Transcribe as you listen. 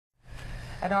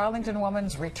An Arlington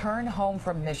woman's return home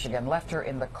from Michigan left her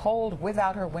in the cold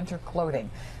without her winter clothing,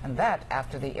 and that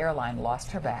after the airline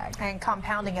lost her bag. And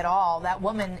compounding it all, that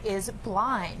woman is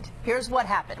blind. Here's what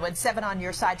happened when 7 on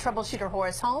Your Side troubleshooter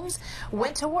Horace Holmes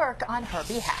went to work on her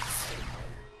behalf.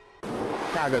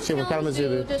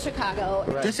 To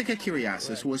Chicago. Jessica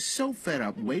Kiriasis was so fed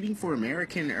up waiting for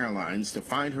American Airlines to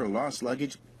find her lost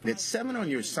luggage that 7 on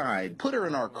Your Side put her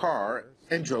in our car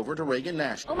and drove her to Reagan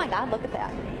National. Oh my God, look at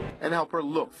that. And help her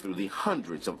look through the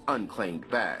hundreds of unclaimed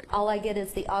bags. All I get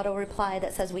is the auto reply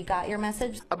that says we got your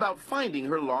message. About finding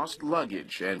her lost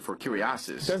luggage, and for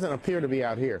Kiriasis, doesn't appear to be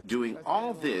out here. doing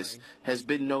all this has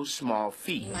been no small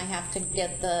feat. I have to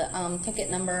get the ticket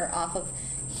number off of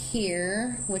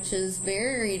here, which is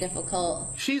very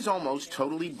difficult. She's almost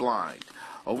totally blind.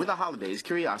 Over the holidays,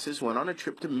 Kiriasis went on a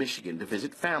trip to Michigan to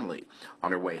visit family.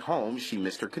 On her way home, she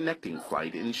missed her connecting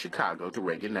flight in Chicago to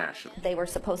Reagan National. They were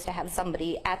supposed to have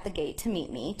somebody at the gate to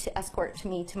meet me, to escort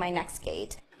me to my next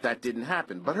gate. That didn't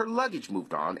happen, but her luggage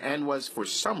moved on and was, for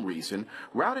some reason,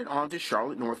 routed on to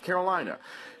Charlotte, North Carolina.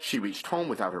 She reached home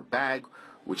without her bag,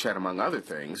 which had, among other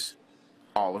things,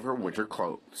 all of her winter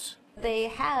clothes. They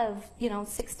have,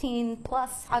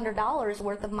 $1,600+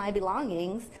 worth of my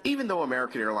belongings. Even though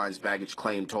American Airlines baggage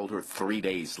claim told her 3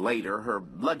 days later her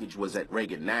luggage was at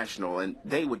Reagan National and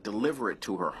they would deliver it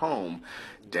to her home,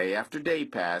 day after day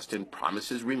passed and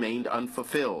promises remained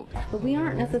unfulfilled. But we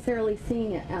aren't necessarily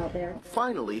seeing it out there.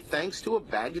 Finally, thanks to a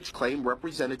baggage claim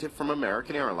representative from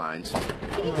American Airlines,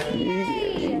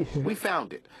 we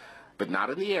found it, but not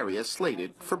in the area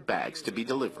slated for bags to be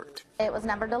delivered. It was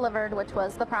never delivered, which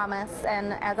was the promise,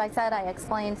 and as I said, I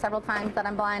explained several times that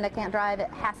I'm blind, I can't drive, it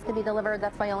has to be delivered,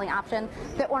 that's my only option.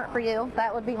 If it weren't for you,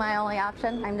 that would be my only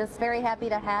option. I'm just very happy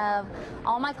to have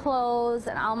all my clothes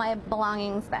and all my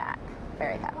belongings back.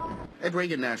 Very happy. At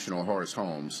Reagan National, Horace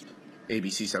Holmes,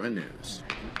 ABC 7 News.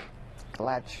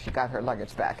 Glad she got her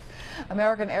luggage back.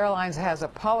 American Airlines has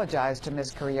apologized to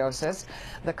Ms. Kiriasis.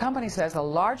 The company says a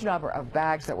large number of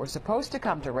bags that were supposed to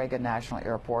come to Reagan National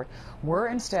Airport were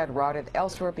instead routed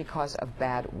elsewhere because of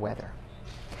bad weather.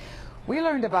 We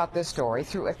learned about this story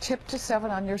through a tip to 7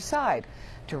 on Your Side.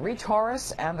 To reach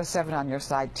Horace and the 7 on Your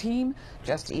Side team,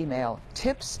 just email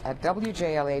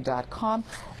tips@wjla.com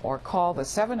or call the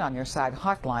 7 on Your Side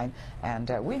hotline, and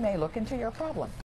we may look into your problem.